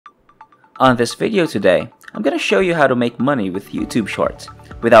On this video today, I'm going to show you how to make money with YouTube Shorts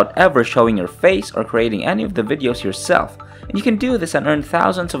without ever showing your face or creating any of the videos yourself. And you can do this and earn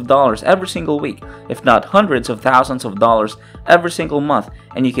thousands of dollars every single week, if not hundreds of thousands of dollars every single month.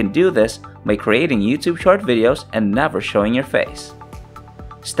 And you can do this by creating YouTube short videos and never showing your face.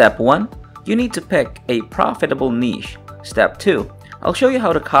 Step 1. You need to pick a profitable niche. Step 2. I'll show you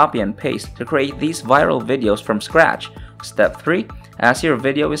how to copy and paste to create these viral videos from scratch. Step 3. As your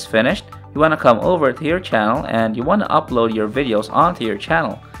video is finished, you want to come over to your channel and you want to upload your videos onto your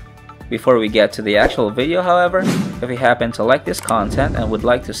channel. Before we get to the actual video, however, if you happen to like this content and would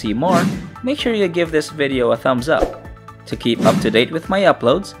like to see more, make sure you give this video a thumbs up. To keep up to date with my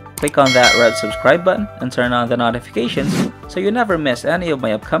uploads, click on that red subscribe button and turn on the notifications so you never miss any of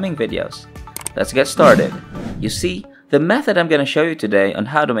my upcoming videos. Let's get started. You see, the method I'm going to show you today on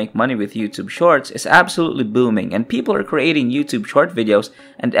how to make money with YouTube Shorts is absolutely booming, and people are creating YouTube short videos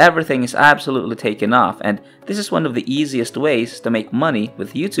and everything is absolutely taken off, and this is one of the easiest ways to make money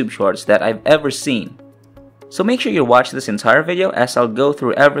with YouTube Shorts that I've ever seen. So make sure you watch this entire video as I'll go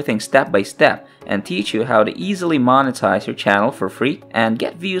through everything step by step and teach you how to easily monetize your channel for free and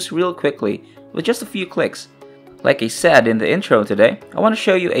get views real quickly with just a few clicks. Like I said in the intro today, I want to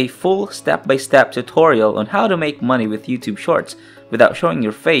show you a full step-by-step tutorial on how to make money with YouTube Shorts without showing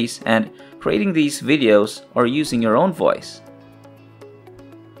your face and creating these videos or using your own voice.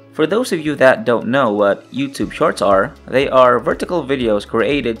 For those of you that don't know what YouTube Shorts are, they are vertical videos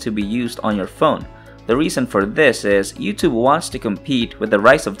created to be used on your phone. The reason for this is YouTube wants to compete with the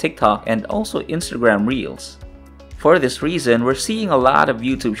rise of TikTok and also Instagram Reels. For this reason, we're seeing a lot of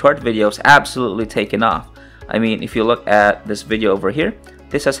YouTube short videos absolutely taken off. I mean, if you look at this video over here,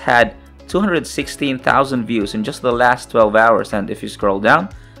 this has had 216,000 views in just the last 12 hours, and if you scroll down,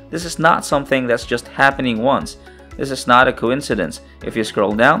 this is not something that's just happening once. This is not a coincidence. If you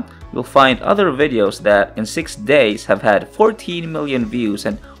scroll down, you'll find other videos that in 6 days have had 14 million views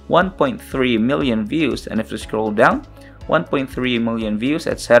and 1.3 million views, and if you scroll down, 1.3 million views,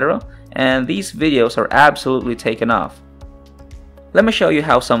 etc. And these videos are absolutely taken off. Let me show you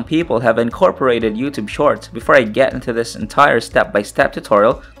how some people have incorporated YouTube Shorts before I get into this entire step-by-step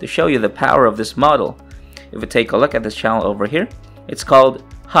tutorial to show you the power of this model. If you take a look at this channel over here, it's called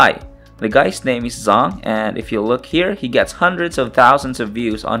Hi. The guy's name is Zong, and if you look here, he gets hundreds of thousands of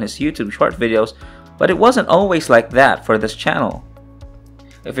views on his YouTube short videos, but it wasn't always like that for this channel.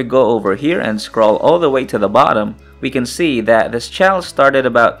 If we go over here and scroll all the way to the bottom, we can see that this channel started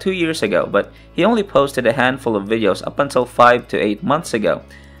about 2 years ago, but he only posted a handful of videos up until 5 to 8 months ago.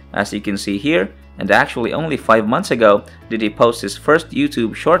 As you can see here, and actually only 5 months ago did he post his first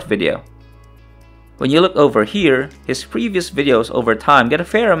YouTube short video. When you look over here, his previous videos over time get a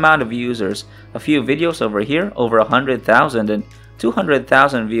fair amount of users. A few videos over here, over 100,000 and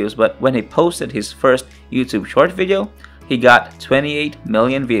 200,000 views, but when he posted his first YouTube short video, he got 28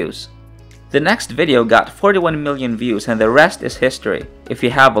 million views. The next video got 41 million views, and the rest is history. If you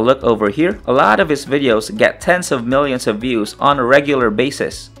have a look over here, a lot of his videos get tens of millions of views on a regular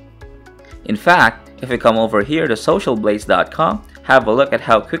basis. In fact, if you come over here to socialblades.com, have a look at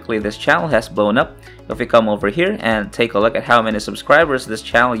how quickly this channel has blown up. If you come over here and take a look at how many subscribers this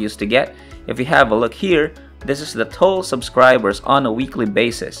channel used to get, if you have a look here, this is the total subscribers on a weekly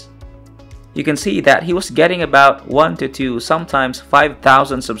basis. You can see that he was getting about 1 to 2, sometimes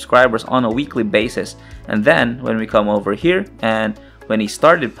 5,000 subscribers on a weekly basis. And then when we come over here and when he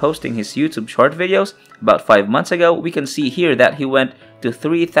started posting his YouTube short videos about 5 months ago, we can see here that he went to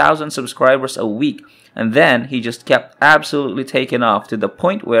 3,000 subscribers a week. And then he just kept absolutely taking off to the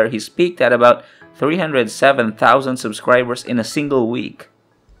point where he's peaked at about 307,000 subscribers in a single week.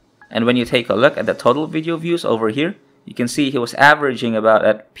 And when you take a look at the total video views over here, you can see he was averaging about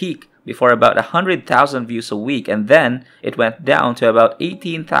at peak before about 100,000 views a week, and then it went down to about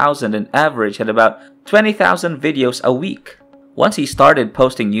 18,000 and average at about 20,000 videos a week. Once he started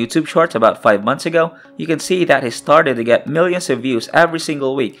posting YouTube Shorts about 5 months ago, you can see that he started to get millions of views every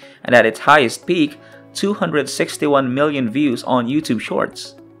single week, and at its highest peak, 261 million views on YouTube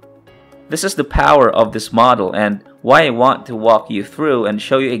Shorts. This is the power of this model and why I want to walk you through and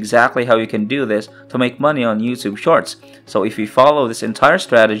show you exactly how you can do this to make money on YouTube Shorts. So if you follow this entire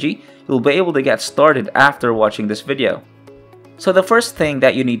strategy, you'll be able to get started after watching this video. So the first thing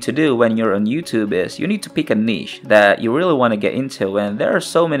that you need to do when you're on YouTube is you need to pick a niche that you really want to get into, and there are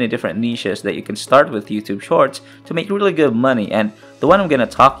so many different niches that you can start with YouTube Shorts to make really good money, and the one I'm going to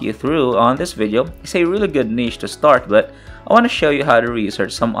talk you through on this video is a really good niche to start, but I want to show you how to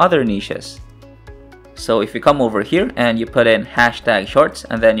research some other niches. So if you come over here and you put in hashtag shorts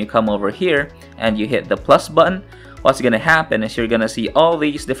and then you come over here and you hit the plus button, what's going to happen is you're going to see all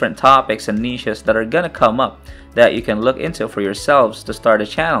these different topics and niches that are going to come up that you can look into for yourselves to start a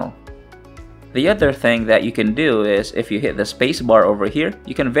channel. The other thing that you can do is if you hit the space bar over here,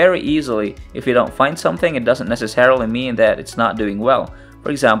 you can very easily, if you don't find something, it doesn't necessarily mean that it's not doing well.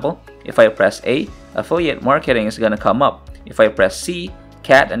 For example, if I press A, affiliate marketing is going to come up. If I press C,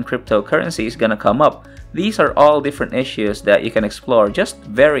 cat and cryptocurrency is going to come up. These are all different issues that you can explore just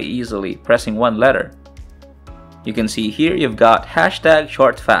very easily pressing one letter. You can see here you've got hashtag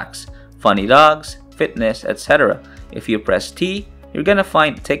short facts, funny dogs, fitness, etc. If you press T, you're gonna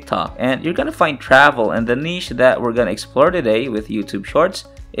find TikTok, and you're gonna find travel, and the niche that we're gonna explore today with YouTube Shorts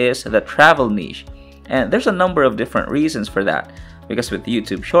is the travel niche. And there's a number of different reasons for that, because with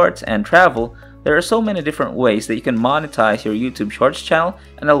YouTube Shorts and travel, there are so many different ways that you can monetize your YouTube Shorts channel,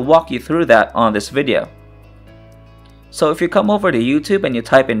 and I'll walk you through that on this video. So if you come over to YouTube and you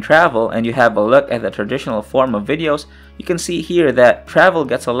type in travel and you have a look at the traditional form of videos, you can see here that travel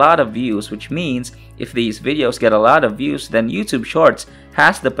gets a lot of views, which means if these videos get a lot of views, then YouTube Shorts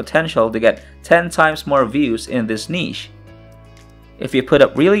has the potential to get 10 times more views in this niche. If you put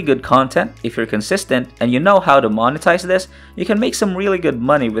up really good content, if you're consistent, and you know how to monetize this, you can make some really good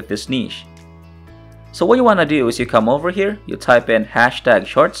money with this niche. So what you want to do is you come over here, you type in hashtag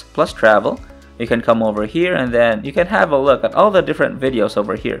shorts plus travel. You can come over here and then you can have a look at all the different videos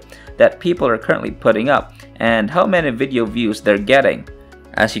over here that people are currently putting up and how many video views they're getting.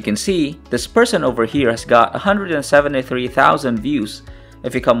 As you can see, this person over here has got 173,000 views.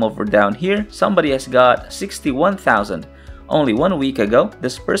 If you come over down here, somebody has got 61,000. Only 1 week ago,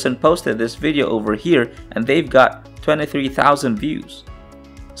 this person posted this video over here and they've got 23,000 views.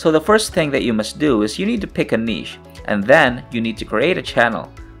 So the first thing that you must do is you need to pick a niche, and then you need to create a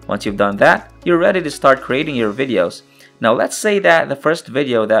channel. Once you've done that, you're ready to start creating your videos. Now let's say that the first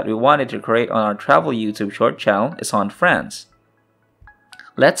video that we wanted to create on our travel YouTube short channel is on France.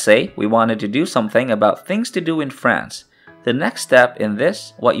 Let's say we wanted to do something about things to do in France. The next step in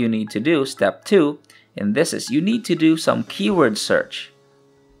this, what you need to do, step 2, in this is you need to do some keyword search.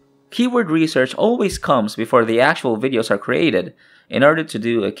 Keyword research always comes before the actual videos are created. In order to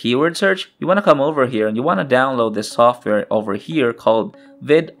do a keyword search, you want to come over here and you want to download this software over here called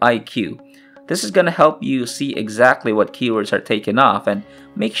vidIQ. This is going to help you see exactly what keywords are taken off and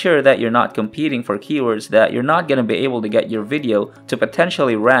make sure that you're not competing for keywords that you're not going to be able to get your video to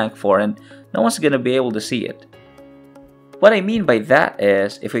potentially rank for, and no one's going to be able to see it. What I mean by that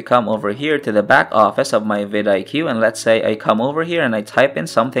is, if we come over here to the back office of my vidIQ, and let's say I come over here and I type in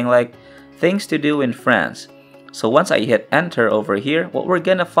something like things to do in France. So once I hit enter over here, what we're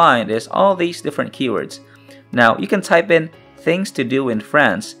gonna find is all these different keywords. Now you can type in things to do in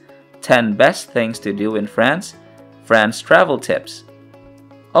France, 10 best things to do in France, France travel tips.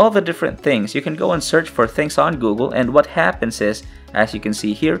 All the different things, you can go and search for things on Google, and what happens is, as you can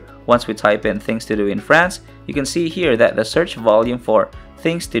see here, once we type in things to do in France, you can see here that the search volume for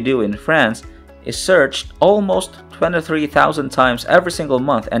things to do in France is searched almost 23,000 times every single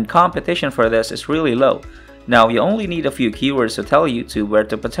month, and competition for this is really low. Now you only need a few keywords to tell YouTube where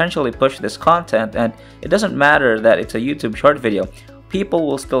to potentially push this content, and it doesn't matter that it's a YouTube short video. People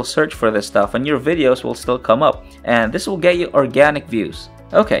will still search for this stuff and your videos will still come up, and this will get you organic views.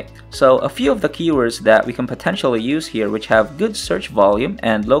 Okay, so a few of the keywords that we can potentially use here which have good search volume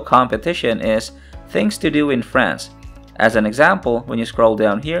and low competition is things to do in France. As an example, when you scroll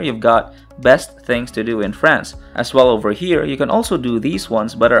down here, you've got best things to do in France. As well over here, you can also do these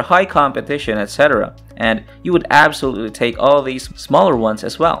ones but are high competition, etc. And you would absolutely take all these smaller ones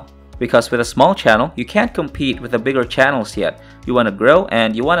as well. Because with a small channel, you can't compete with the bigger channels yet. You want to grow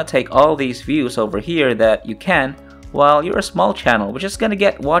and you want to take all these views over here that you can while you're a small channel, which is going to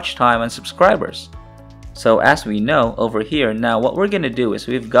get watch time and subscribers. So as we know over here, now what we're going to do is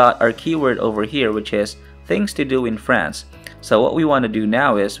we've got our keyword over here which is things to do in France. So what we want to do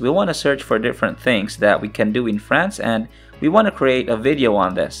now is we want to search for different things that we can do in France, and we want to create a video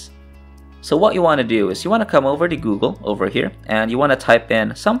on this. So what you want to do is you want to come over to Google over here and you want to type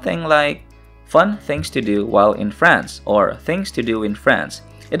in something like fun things to do while in France or things to do in France.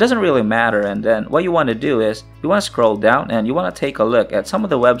 It doesn't really matter, and then what you want to do is you want to scroll down and you want to take a look at some of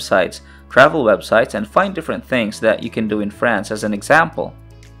the websites, travel websites, and find different things that you can do in France as an example.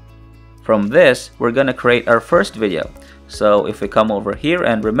 From this, we're going to create our first video. So if we come over here,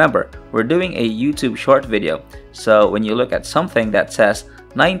 and remember, we're doing a YouTube short video. So when you look at something that says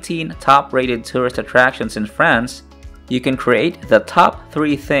 19 top rated tourist attractions in France, you can create the top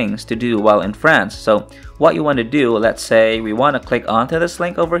 3 things to do while in France. So what you want to do, let's say we want to click onto this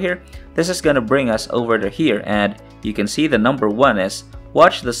link over here. This is going to bring us over to here, and you can see the number 1 is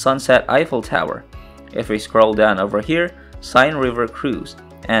watch the sunset Eiffel Tower. If we scroll down over here, Seine River Cruise.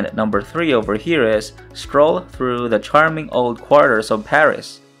 And number 3 over here is stroll through the charming old quarters of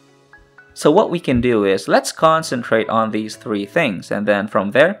Paris. So what we can do is, let's concentrate on these 3 things, and then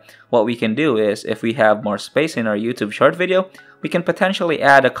from there, what we can do is, if we have more space in our YouTube short video, we can potentially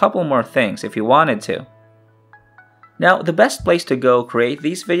add a couple more things if you wanted to. Now, the best place to go create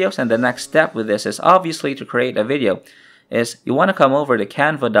these videos, and the next step with this is obviously to create a video, is you want to come over to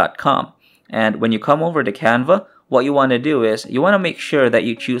canva.com. And when you come over to Canva, what you want to do is, you want to make sure that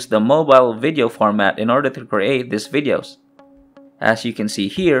you choose the mobile video format in order to create these videos. As you can see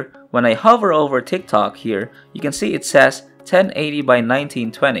here, when I hover over TikTok here, you can see it says 1080 by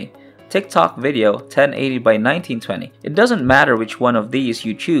 1920. TikTok video 1080 by 1920. It doesn't matter which one of these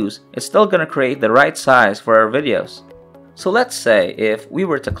you choose, it's still going to create the right size for our videos. So let's say if we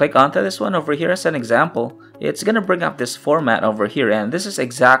were to click onto this one over here as an example, it's going to bring up this format over here, and this is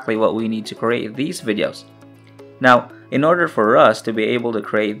exactly what we need to create these videos. Now, in order for us to be able to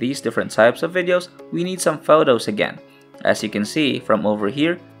create these different types of videos, we need some photos again. As you can see from over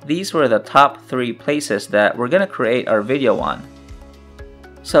here, these were the top 3 places that we're going to create our video on.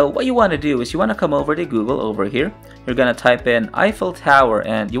 So what you want to do is you want to come over to Google over here. You're going to type in Eiffel Tower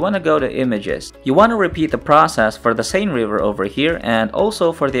and you want to go to images. You want to repeat the process for the Seine River over here and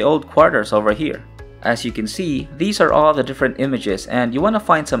also for the old quarters over here. As you can see, these are all the different images, and you want to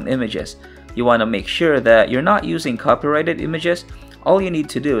find some images. You want to make sure that you're not using copyrighted images. All you need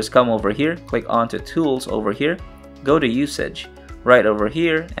to do is come over here, click onto Tools over here, go to Usage right over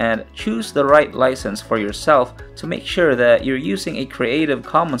here, and choose the right license for yourself to make sure that you're using a Creative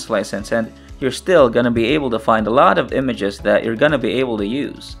Commons license, and you're still going to be able to find a lot of images that you're going to be able to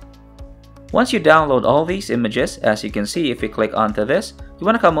use. Once you download all these images, as you can see, if you click onto this, you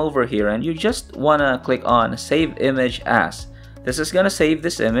want to come over here and you just want to click on Save Image As. This is going to save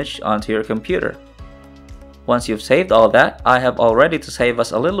this image onto your computer. Once you've saved all that, I have already to save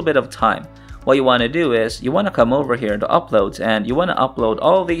us a little bit of time. What you want to do is, you want to come over here to Uploads, and you want to upload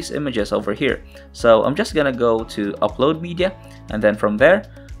all these images over here. So I'm just going to go to Upload Media, and then from there,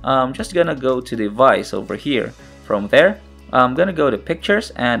 I'm just going to go to Device over here. From there, I'm going to go to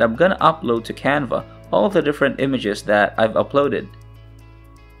Pictures, and I'm going to upload to Canva all the different images that I've uploaded.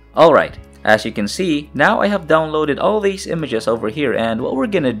 Alright, as you can see, now I have downloaded all these images over here, and what we're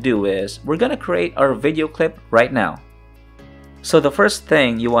going to do is, we're going to create our video clip right now. So the first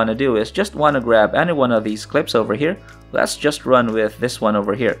thing you want to do is just want to grab any one of these clips over here. Let's just run with this one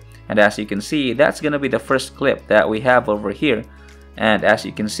over here. And as you can see, that's going to be the first clip that we have over here. And as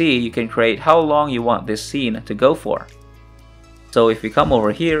you can see, you can create how long you want this scene to go for. So if you come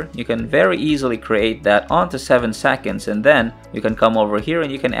over here, you can very easily create that onto 7 seconds, and then you can come over here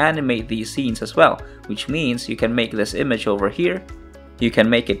and you can animate these scenes as well, which means you can make this image over here. You can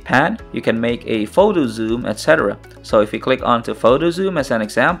make it pan, you can make a photo zoom, etc. So if you click onto photo zoom as an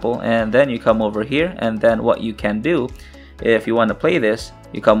example, and then you come over here, and then what you can do, if you want to play this,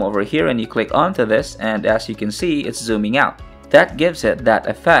 you come over here and you click onto this, and as you can see, it's zooming out. That gives it that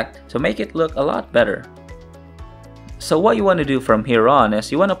effect to make it look a lot better. So what you want to do from here on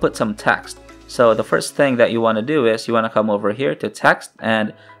is you want to put some text. So the first thing that you want to do is you want to come over here to text,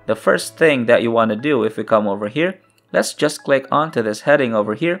 and the first thing that you want to do, if we come over here, let's just click onto this heading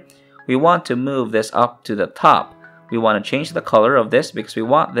over here. We want to move this up to the top. We want to change the color of this because we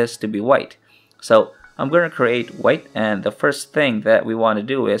want this to be white. So I'm going to create white, and the first thing that we want to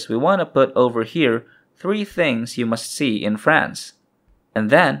do is we want to put over here 3 things you must see in France. And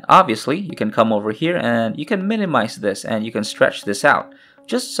then obviously you can come over here and you can minimize this and you can stretch this out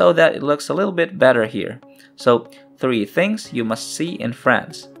just so that it looks a little bit better here. So 3 things you must see in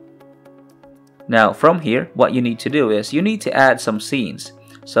France. Now from here, what you need to do is you need to add some scenes.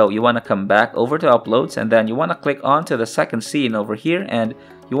 So you want to come back over to Uploads, and then you want to click onto the second scene over here, and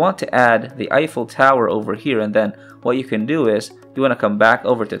you want to add the Eiffel Tower over here. And then what you can do is you want to come back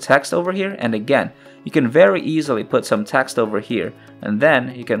over to text over here, and again, you can very easily put some text over here, and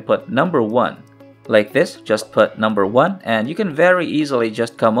then you can put number 1. Like this, just put number 1, and you can very easily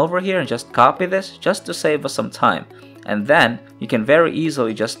just come over here and just copy this just to save us some time. And then you can very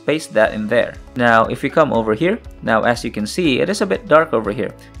easily just paste that in there. Now if you come over here, now as you can see, it is a bit dark over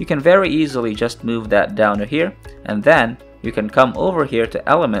here. You can very easily just move that down to here, and then you can come over here to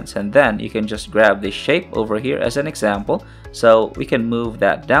elements, and then you can just grab this shape over here as an example. So we can move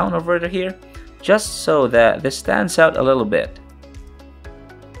that down over to here just so that this stands out a little bit.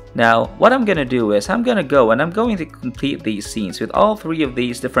 Now what I'm gonna do is I'm gonna go and I'm going to complete these scenes with all 3 of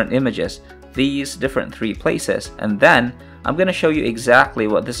these different images, these different 3 places, and then I'm gonna show you exactly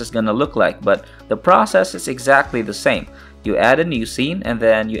what this is gonna look like, but the process is exactly the same. You add a new scene and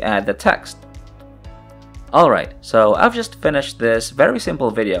then you add the text. Alright, so I've just finished this very simple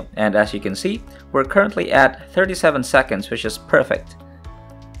video, and as you can see, we're currently at 37 seconds, which is perfect.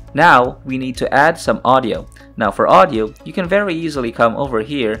 Now, we need to add some audio. Now for audio, you can very easily come over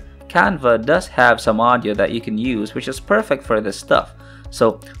here. Canva does have some audio that you can use, which is perfect for this stuff.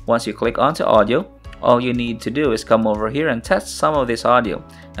 So once you click onto audio, all you need to do is come over here and test some of this audio.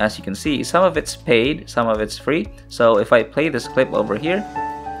 As you can see, some of it's paid, some of it's free. So if I play this clip over here,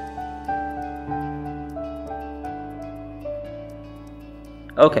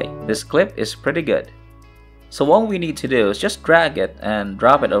 okay, this clip is pretty good. So all we need to do is just drag it and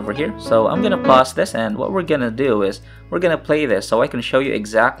drop it over here. So I'm gonna pause this, and what we're gonna do is we're gonna play this so I can show you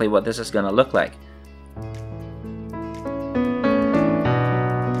exactly what this is gonna look like.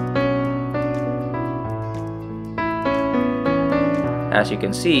 As you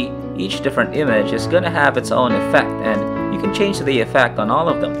can see, each different image is gonna have its own effect, and you can change the effect on all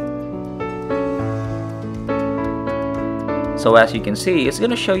of them. So as you can see, it's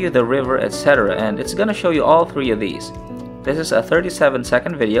going to show you the river, etc., and it's going to show you all three of these. This is a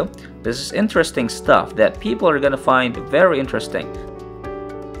 37-second video. This is interesting stuff that people are going to find very interesting.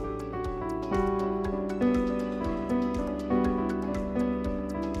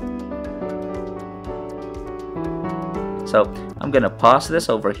 So I'm going to pause this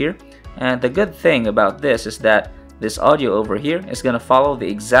over here, and the good thing about this is that this audio over here is going to follow the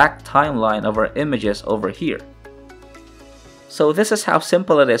exact timeline of our images over here. So this is how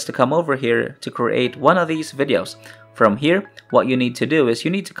simple it is to come over here to create one of these videos. From here, what you need to do is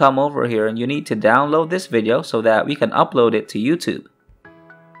you need to come over here and you need to download this video so that we can upload it to YouTube.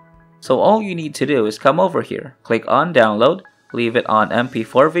 So all you need to do is come over here, click on download, leave it on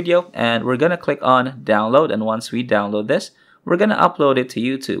MP4 video, and we're going to click on download, and once we download this, we're going to upload it to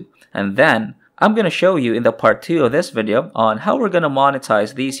YouTube. And then I'm going to show you in the part 2 of this video on how we're going to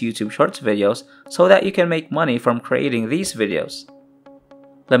monetize these YouTube Shorts videos so that you can make money from creating these videos.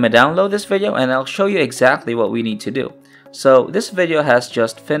 Let me download this video and I'll show you exactly what we need to do. So this video has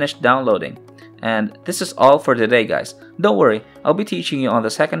just finished downloading. And this is all for today, guys. Don't worry, I'll be teaching you on the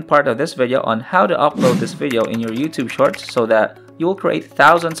second part of this video on how to upload this video in your YouTube Shorts so that you will create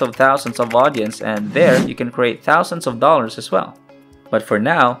thousands of audience, and there you can create thousands of dollars as well. But for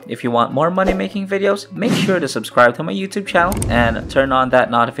now, if you want more money making videos, make sure to subscribe to my YouTube channel and turn on that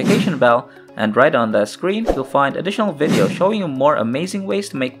notification bell, and right on the screen you'll find additional videos showing you more amazing ways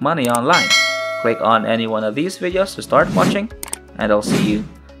to make money online. Click on any one of these videos to start watching, and I'll see you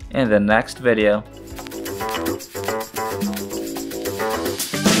in the next video.